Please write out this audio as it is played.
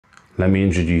let me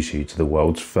introduce you to the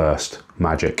world's first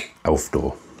magic elf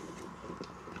door.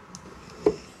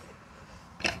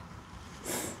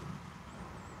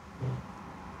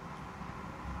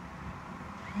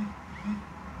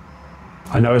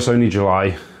 I know it's only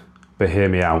July, but hear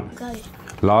me out. Go.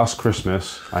 Last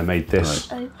Christmas, I made this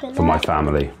for my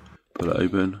family. Pull it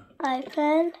open.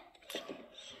 Open.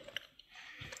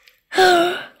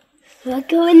 We're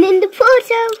going in the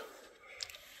portal.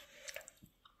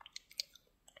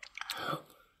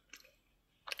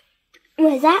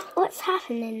 Was that what's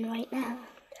happening right now?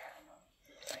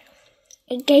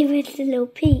 It gave us a little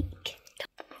peek.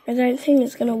 I don't think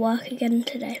it's going to work again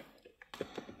today.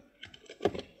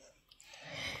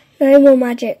 No more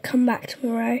magic, come back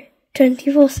tomorrow.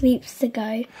 24 sleeps to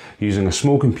go. Using a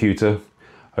small computer,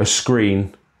 a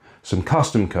screen, some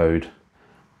custom code,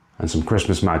 and some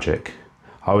Christmas magic,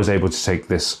 I was able to take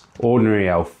this ordinary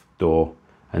elf door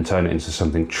and turn it into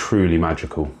something truly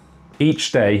magical.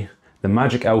 Each day, the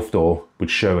magic elf door would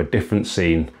show a different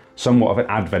scene, somewhat of an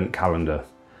advent calendar,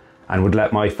 and would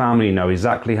let my family know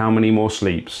exactly how many more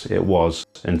sleeps it was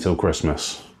until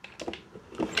Christmas.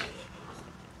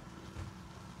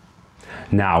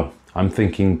 Now, I'm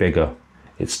thinking bigger.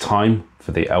 It's time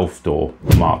for the elf door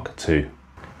Mark II.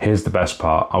 Here's the best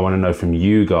part. I want to know from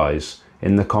you guys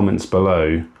in the comments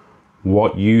below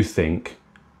what you think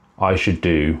I should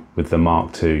do with the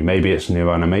Mark II. Maybe it's new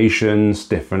animations,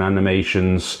 different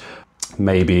animations,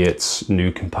 maybe it's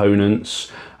new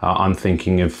components. I'm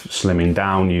thinking of slimming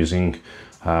down using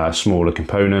smaller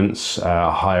components,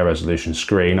 a higher resolution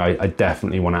screen. I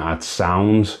definitely want to add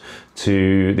sound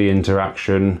to the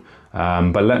interaction.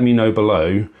 But let me know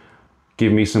below,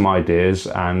 give me some ideas,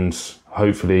 and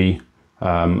hopefully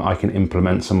I can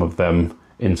implement some of them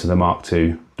into the Mark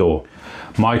II door.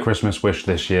 My Christmas wish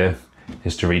this year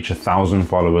is to reach 1,000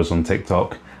 followers on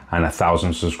TikTok and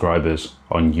 1,000 subscribers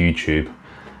on YouTube.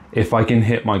 If I can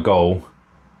hit my goal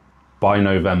by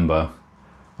November,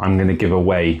 I'm going to give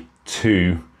away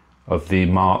 2 of the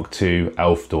Mark II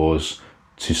elf doors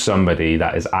to somebody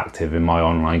that is active in my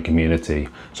online community.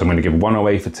 So I'm going to give one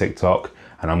away for TikTok,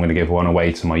 and I'm going to give one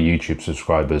away to my YouTube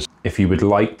subscribers. If you would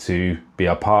like to be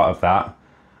a part of that,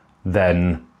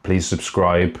 then please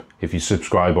subscribe. If you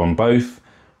subscribe on both,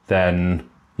 then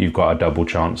you've got a double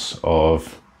chance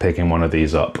of picking one of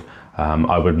these up.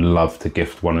 I would love to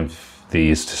gift one of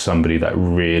these to somebody that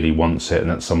really wants it, and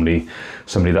that's somebody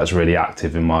that's really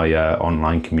active in my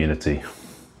online community.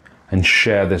 And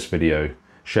share this video.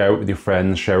 Share it with your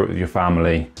friends, share it with your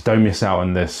family. Don't miss out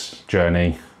on this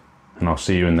journey, and I'll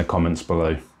see you in the comments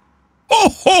below.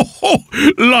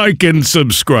 Like and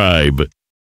subscribe.